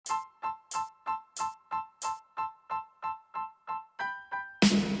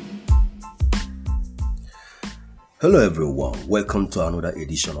Hello everyone, welcome to another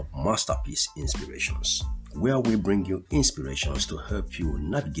edition of Masterpiece Inspirations, where we bring you inspirations to help you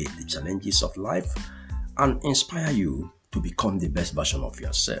navigate the challenges of life and inspire you to become the best version of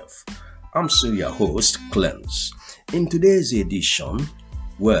yourself. I'm still your host, Clems. In today's edition,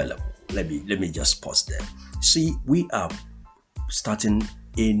 let me just pause there. See, we are starting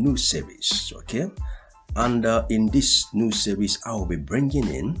a new series, okay? And in this new series, I will be bringing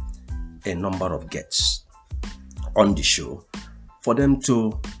in a number of guests on the show for them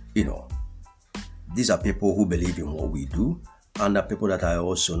to, these are people who believe in what we do, and are people that I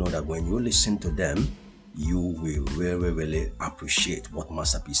also know that when you listen to them, you will really appreciate what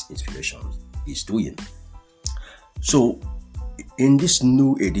Masterpiece Inspiration is doing. So in this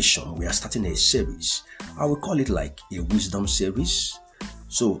new edition, we are starting a series. I will call it like a wisdom series.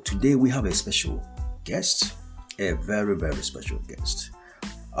 So today we have a special guest, a very, very special guest.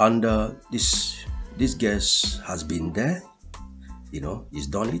 And this guest has been there, he's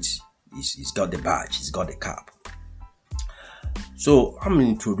done it, he's got the badge, he's got the cap. So I'm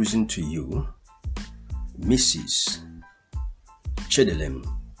introducing to you Mrs. Chidilem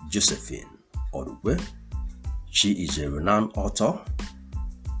Josephine Odugwe. She is a renowned author,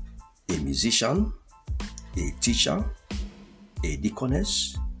 a musician, a teacher, a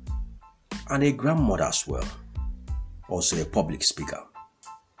deaconess, and a grandmother as well, also a public speaker.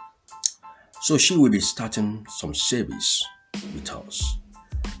 So she will be starting some series with us,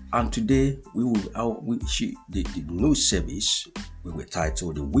 and today the new series we will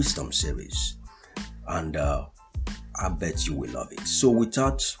title the Wisdom Series, and I bet you will love it. So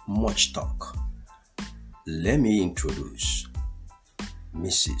without much talk, let me introduce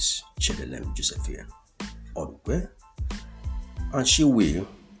Mrs. Chidilem Josephine Odugwe, and she will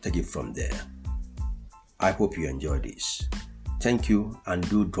take it from there. I hope you enjoy this. Thank you, and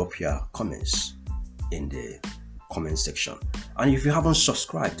do drop your comments in the comment section. And if you haven't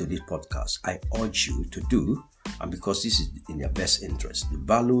subscribed to this podcast, I urge you to do, and because this is in your best interest. The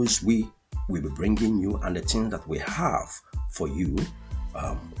values we will be bringing you and the things that we have for you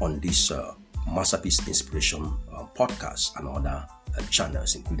on this Masterpiece Inspiration podcast and other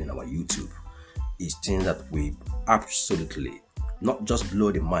channels, including our YouTube, is things that we absolutely not just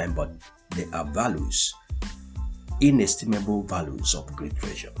blow the mind, but they are values, inestimable values of great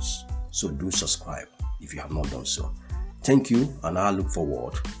treasures. So do subscribe if you have not done so. Thank you, and I look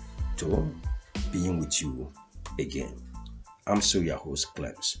forward to being with you again. I'm still your host,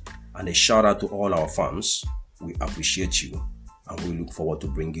 Clems, and a shout out to all our fans. We appreciate you, and we look forward to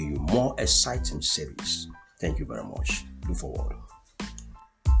bringing you more exciting series. Thank you very much. Look forward.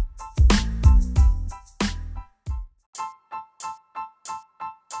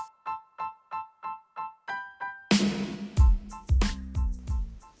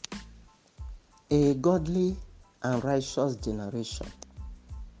 A godly and righteous generation.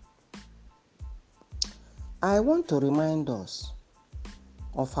 I want to remind us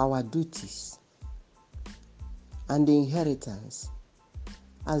of our duties and the inheritance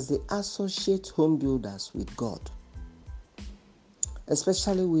as the associate home builders with God,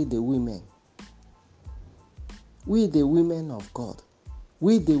 especially with the women. We the women of God,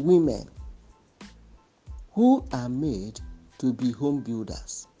 we the women who are made to be home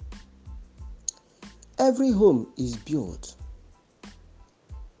builders. Every home is built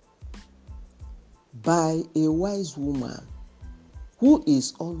by a wise woman who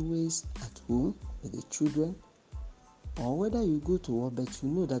is always at home with the children, or whether you go to work, but you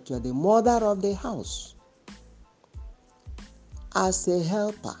know that you are the mother of the house. As a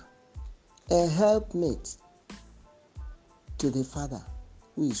helper, a helpmate to the father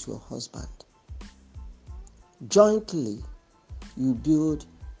who is your husband. Jointly, you build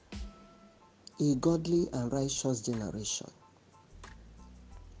a godly and righteous generation.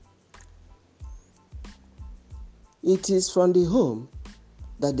 It is from the home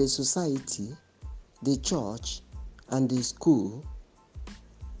that the society, the church, and the school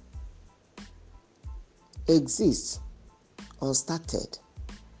exist or started.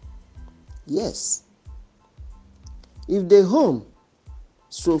 Yes. If the home,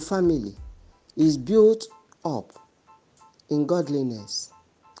 so family, is built up in godliness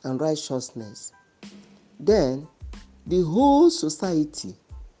and righteousness, then the whole society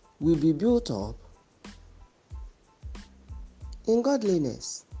will be built up in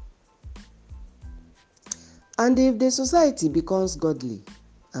godliness. And if the society becomes godly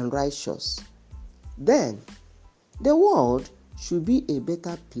and righteous, then the world should be a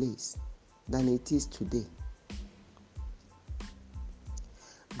better place than it is today.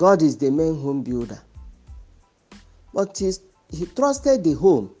 God is the main home builder, but he trusted the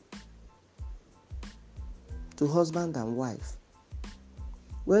home to husband and wife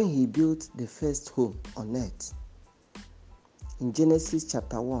when he built the first home on earth. In Genesis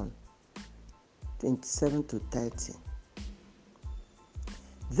chapter 1, 27 to 30.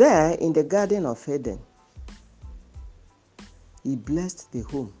 There in the Garden of Eden, he blessed the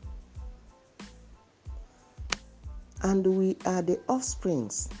home. And we are the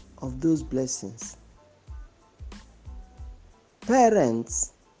offsprings of those blessings.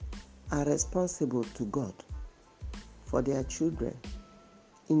 Parents are responsible to God for their children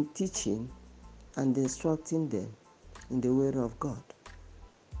in teaching and instructing them in the way of God.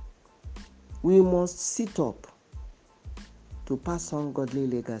 We must sit up to pass on godly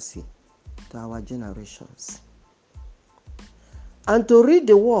legacy to our generations, and to rid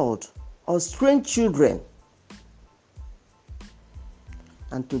the world of strange children,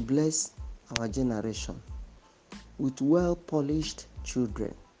 and to bless our generation with well-polished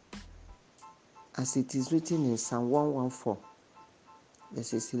children, as it is written in Psalm 114,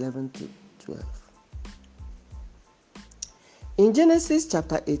 verses 11 to 12. In Genesis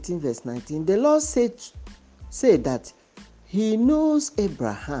chapter 18, verse 19, the Lord said that he knows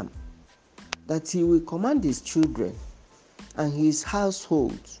Abraham, that he will command his children and his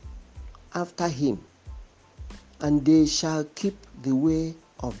household after him, and they shall keep the way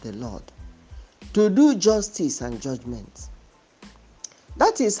of the Lord, to do justice and judgment.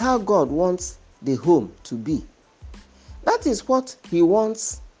 That is how God wants the home to be. That is what he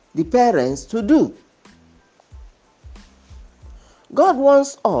wants the parents to do. God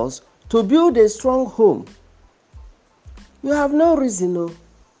wants us to build a strong home. You have no reason, no.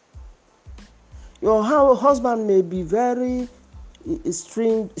 Your husband may be very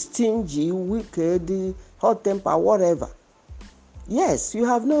stingy, wicked, hot temper, whatever. Yes, you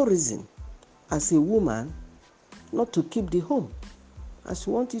have no reason as a woman not to keep the home as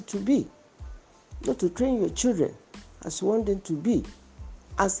you want it to be, not to train your children as you want them to be,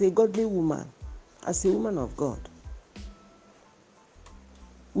 as a godly woman, as a woman of God.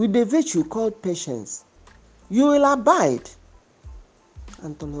 With the virtue called patience, you will abide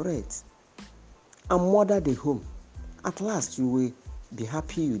and tolerate and mother the home. At last, you will be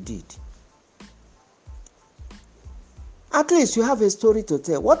happy you did. At least you have a story to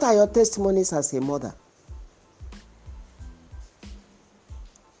tell. What are your testimonies as a mother?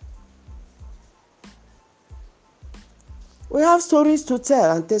 We have stories to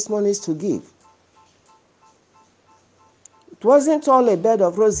tell and testimonies to give. It wasn't all a bed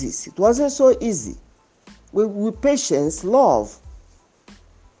of roses. It wasn't so easy. With patience, love,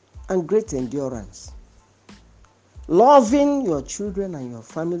 and great endurance. Loving your children and your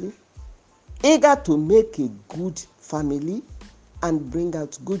family, eager to make a good family and bring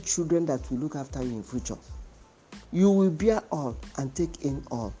out good children that will look after you in future. You will bear all and take in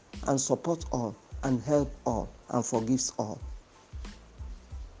all and support all and help all and forgives all.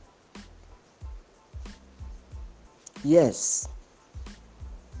 Yes,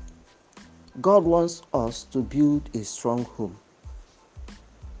 God wants us to build a strong home.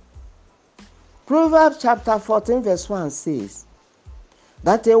 Proverbs chapter 14 verse 1 says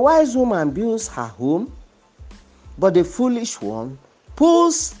that a wise woman builds her home, but the foolish one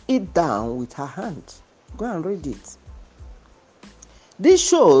pulls it down with her hand. Go and read it. This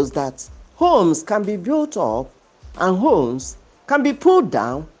shows that homes can be built up and homes can be pulled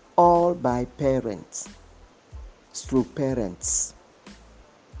down all by parents. Through parents.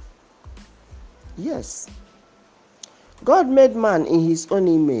 Yes. God made man in his own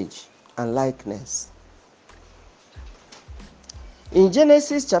image and likeness. In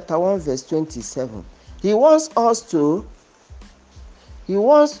Genesis chapter 1 verse 27, he wants us to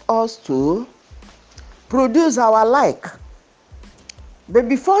produce our like. But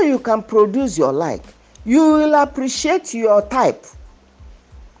before you can produce your like, you will appreciate your type,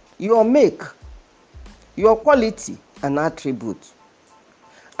 your make, your quality and attribute.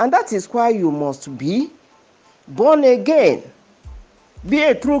 And that is why you must be born again, be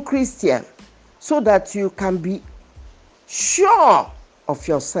a true Christian, so that you can be sure of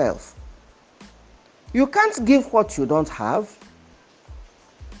yourself. You can't give what you don't have.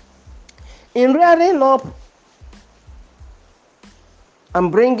 In rearing up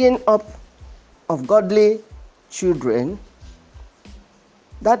and bringing up of godly children,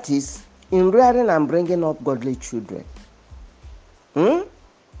 that is, in rearing and bringing up godly children. In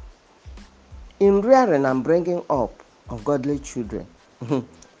rearing and bringing up of godly children.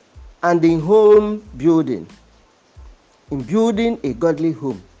 And in home building. In building a godly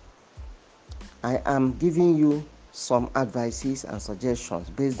home. I am giving you some advices and suggestions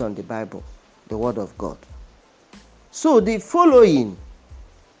based on the Bible, the Word of God. So the following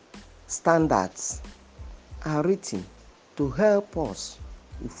standards are written to help us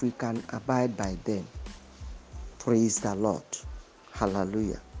if we can abide by them. Praise the Lord.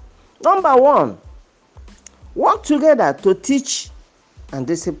 Hallelujah. Number 1, work together to teach and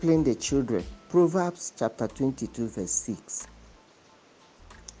discipline the children. Proverbs chapter 22 verse 6.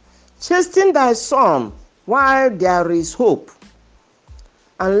 Chasten thy son while there is hope,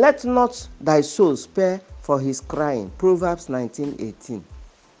 and let not thy soul spare for his crying. Proverbs 19:18.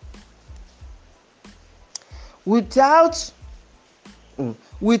 Withhold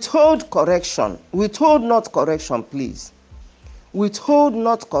not correction, please. Withhold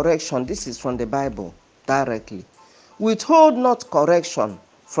not correction. This is from the Bible directly. Withhold not correction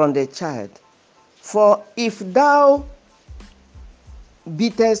from the child, for if thou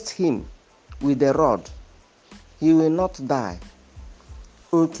beatest him with the rod, he will not die.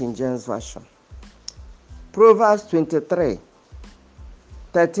 Old King James Version. Proverbs 23,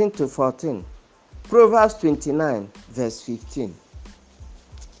 13-14. Proverbs 29, verse 15.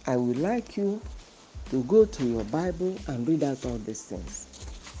 I would like you to go to your Bible and read out all these things.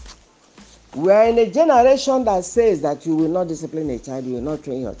 We are in a generation that says that you will not discipline a child, you will not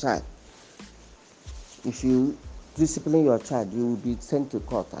train your child. If you discipline your child, you will be sent to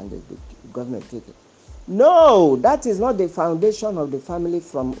court and the government take it. No, that is not the foundation of the family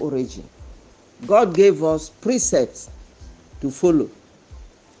from origin. God gave us precepts to follow,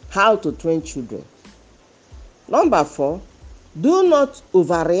 how to train children. Number 4, do not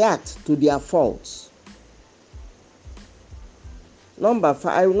overreact to their faults. Number 5,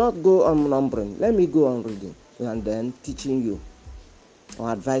 I will not go on numbering. Let me go on reading and then teaching you or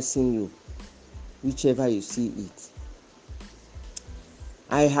advising you, whichever you see it.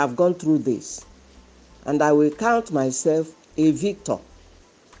 I have gone through this, and I will count myself a victor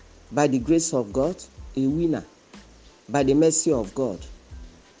by the grace of God, a winner by the mercy of God.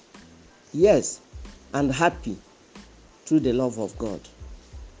 Yes, and happy through the love of God.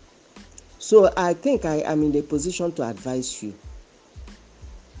 So I think I am in a position to advise you.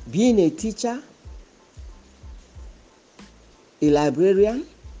 Being a teacher, a librarian,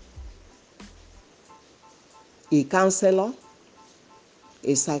 a counselor,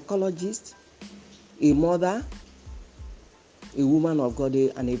 a psychologist, a mother, a woman of God,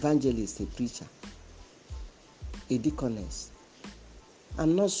 an evangelist, a preacher, a deaconess.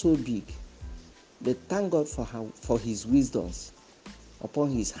 I'm not so big, but thank God for his wisdoms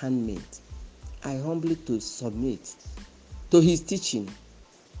upon his handmaid. I humbly to submit to his teaching.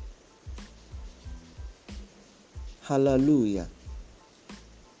 Hallelujah.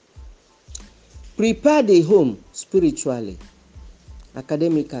 Prepare the home spiritually,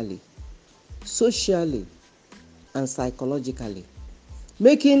 academically, socially, and psychologically,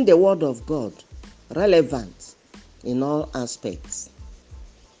 making the word of God relevant in all aspects.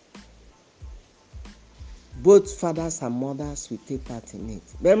 Both fathers and mothers will take part in it.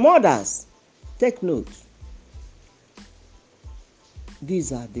 But mothers, take note.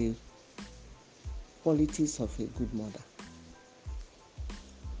 These are the qualities of a good mother.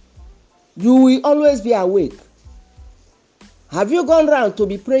 You will always be awake. Have you gone round to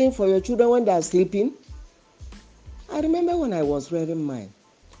be praying for your children when they are sleeping? I remember when I was rearing mine,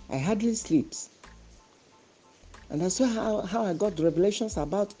 I hardly sleep. And I saw how I got revelations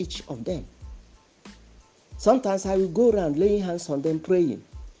about each of them. Sometimes I will go around laying hands on them praying.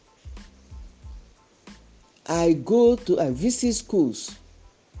 I visit schools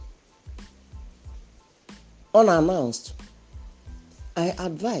unannounced. I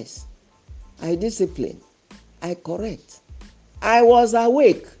advise, I discipline, I correct. I was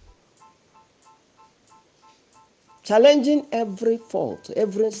awake, challenging every fault,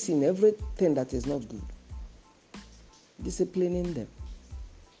 every sin, everything that is not good, disciplining them.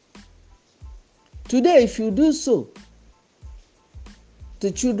 Today, if you do so,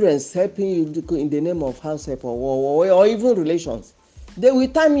 the children helping you in the name of house help or even relations, they will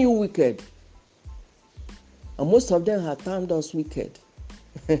term you wicked. And most of them have termed us wicked.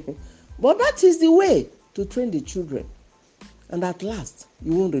 But that is the way to train the children. And at last,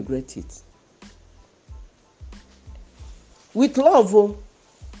 you won't regret it. With love,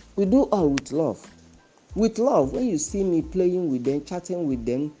 we do all with love. With love, when you see me playing with them, chatting with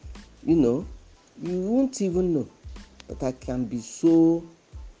them, you won't even know that I can be so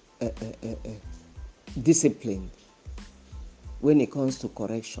disciplined when it comes to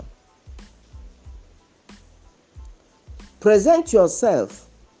correction. Present yourself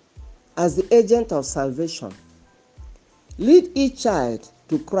as the agent of salvation. Lead each child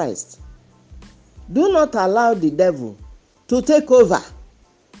to Christ. Do not allow the devil to take over.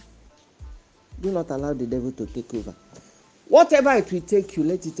 Do not allow the devil to take over. Whatever it will take you,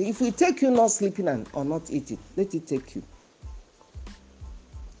 let it take. If it take you not sleeping or not eating, let it take you.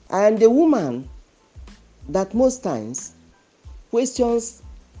 I am the woman that most times questions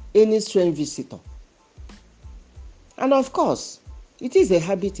any strange visitor. And of course, it is a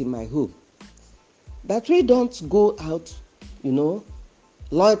habit in my home that we don't go out,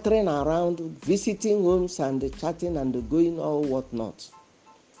 loitering around, visiting homes and chatting and going all whatnot.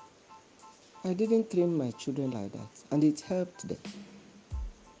 I didn't train my children like that, and it helped them.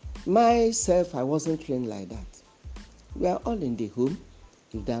 Myself, I wasn't trained like that. We are all in the home.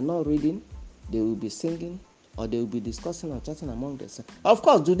 If they are not reading, they will be singing, or they will be discussing or chatting among themselves. Of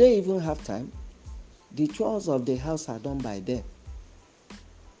course, do they even have time? The chores of the house are done by them.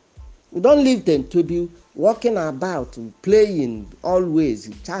 We don't leave them to be walking about, playing, always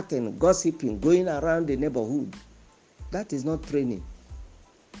chatting, gossiping, going around the neighborhood. That is not training.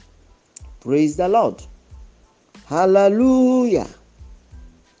 Praise the Lord. Hallelujah.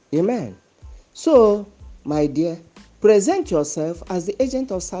 Amen. So, my dear, present yourself as the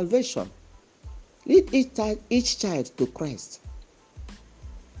agent of salvation. Lead each child to Christ.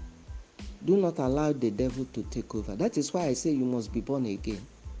 Do not allow the devil to take over. That is why I say you must be born again.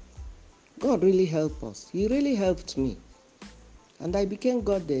 God really helped us. He really helped me. And I became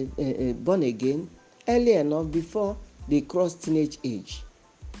born again early enough before they crossed teenage age.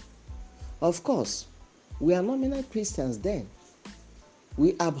 Of course, we are nominal Christians then.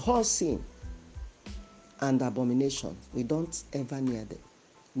 We abhor sin and abomination. We don't ever near them.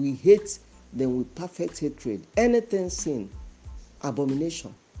 We hate them with perfect hatred. Anything sin,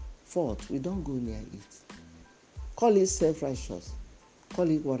 abomination, fault, we don't go near it. Call it self-righteous, call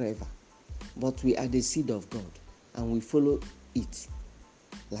it whatever. But we are the seed of God, and we follow it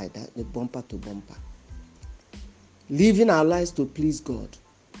like that, the bumper to bumper. Living our lives to please God,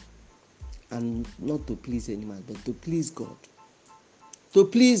 and not to please any man, but to please God. To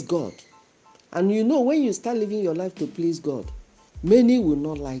please God. And when you start living your life to please God, many will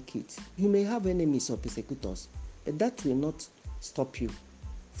not like it. You may have enemies or persecutors, but that will not stop you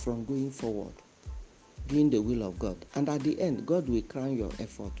from going forward, doing the will of God. And at the end, God will crown your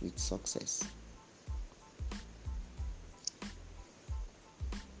effort with success.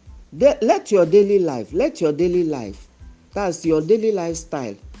 Let your daily life, that's your daily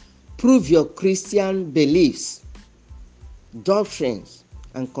lifestyle, prove your Christian beliefs, doctrines,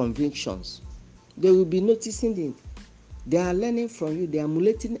 and convictions. They will be noticing it. They are learning from you. They are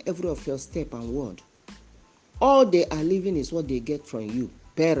emulating every of your step and word. All they are living is what they get from you,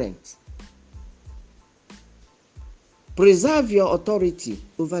 parents. Preserve your authority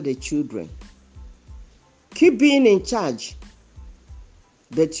over the children. Keep being in charge,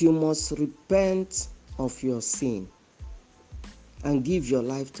 but you must repent of your sin and give your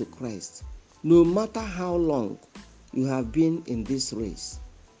life to Christ. No matter how long you have been in this race,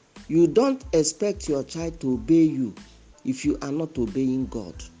 you don't expect your child to obey you if you are not obeying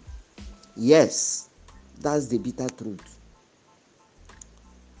God. Yes, that's the bitter truth.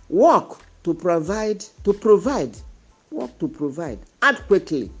 Work to provide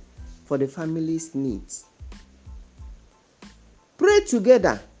adequately for the family's needs. Pray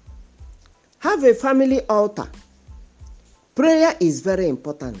together. Have a family altar. Prayer is very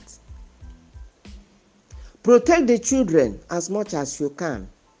important. Protect the children as much as you can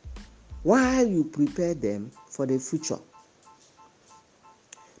while you prepare them for the future.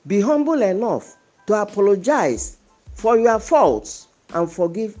 Be humble enough to apologize for your faults and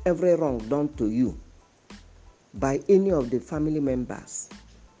forgive every wrong done to you by any of the family members.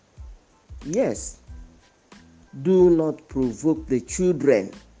 Yes, do not provoke the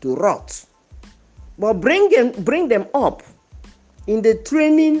children to wrath, but bring them up in the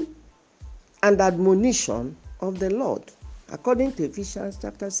training and admonition of the Lord, according to Ephesians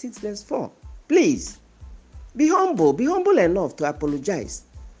chapter 6, verse 4. Please, be humble enough to apologize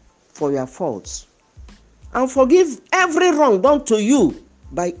for your faults and forgive every wrong done to you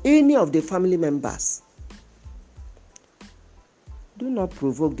by any of the family members. Do not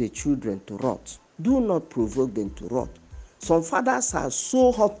provoke the children to wrath. Do not provoke them to wrath. Some fathers are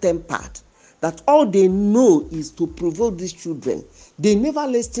so hot-tempered that all they know is to provoke these children. They never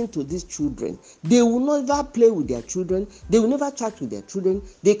listen to these children. They will never play with their children. They will never chat with their children.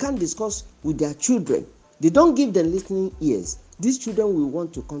 They can't discuss with their children. They don't give them listening ears. These children will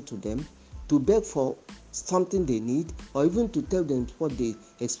want to come to them to beg for something they need, or even to tell them what they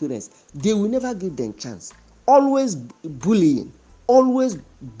experience. They will never give them chance. Always bullying, always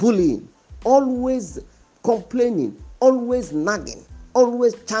complaining, always nagging,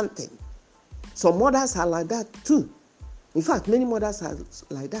 always chanting. Some mothers are like that too. In fact, many mothers are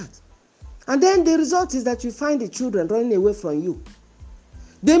like that. And then the result is that you find the children running away from you.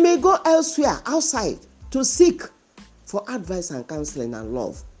 They may go elsewhere, outside, to seek for advice and counseling and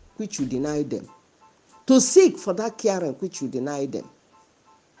love, which you deny them. To seek for that caring, which you deny them.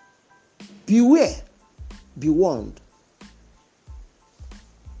 Beware, be warned.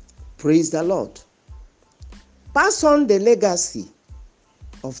 Praise the Lord. Pass on the legacy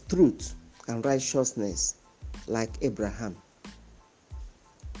of truth and righteousness like Abraham.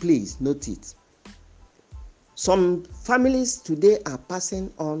 Please note it. Some families today are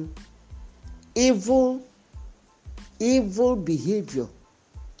passing on evil behavior,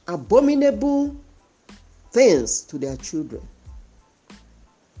 abominable things to their children.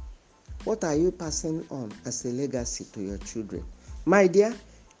 What are you passing on as a legacy to your children? My dear,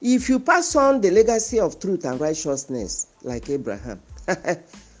 if you pass on the legacy of truth and righteousness like Abraham,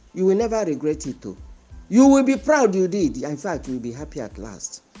 you will never regret it too. You will be proud you did. In fact, you will be happy at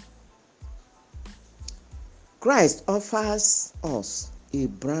last. Christ offers us a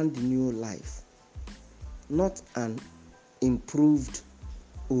brand new life, not an improved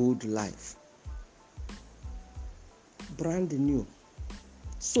old life. Brand new.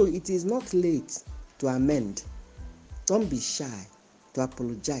 So it is not late to amend. Don't be shy to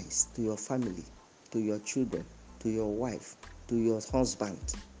apologize to your family, to your children, to your wife, to your husband,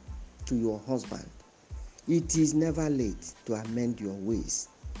 It is never late to amend your ways.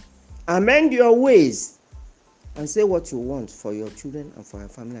 Amend your ways and say what you want for your children and for your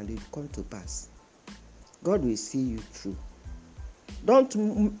family, and it will come to pass. God will see you through. Don't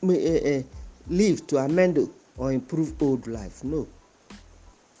live to amend or improve old life. No.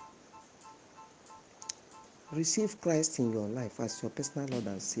 Receive Christ in your life as your personal Lord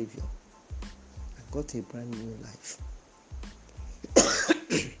and Savior, and got a brand new life.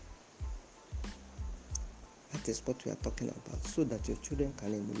 That is what we are talking about, so that your children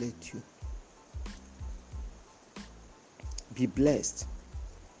can emulate you. Be blessed.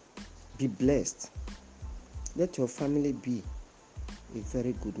 Be blessed. Let your family be a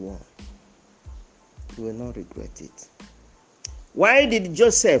very good one. You will not regret it. Why did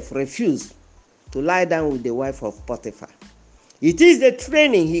Joseph refuse to lie down with the wife of Potiphar? It is the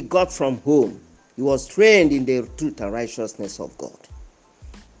training he got from home. He was trained in the truth and righteousness of God.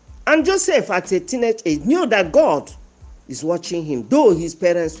 And Joseph, at a teenage age, knew that God is watching him, though his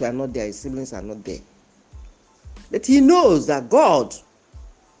parents were not there, his siblings are not there. But he knows that God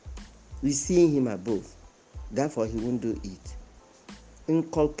is seeing him above. Therefore, he won't do it.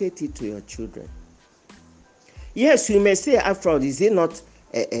 Inculcate it to your children. Yes, you may say, after all, is it not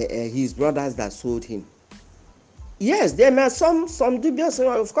his brothers that sold him? Yes, there may be some dubious.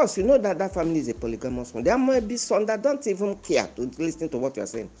 Of course, you know that family is a polygamous one. There might be some that don't even care to listen to what you are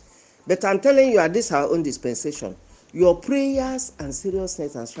saying. But I'm telling you, at this our own dispensation, your prayers and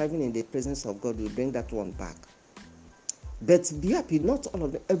seriousness and striving in the presence of God will bring that one back. But be happy, not all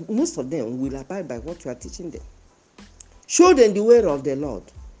of them, most of them will abide by what you are teaching them. Show them the way of the Lord.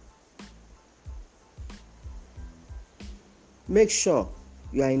 Make sure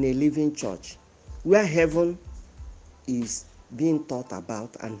you are in a living church where heaven is being taught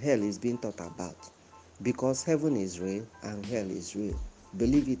about and hell is being taught about. Because heaven is real and hell is real.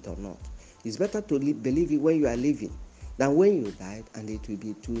 Believe it or not. It's better to believe it when you are living than when you died and it will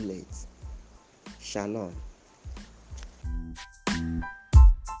be too late. Shalom.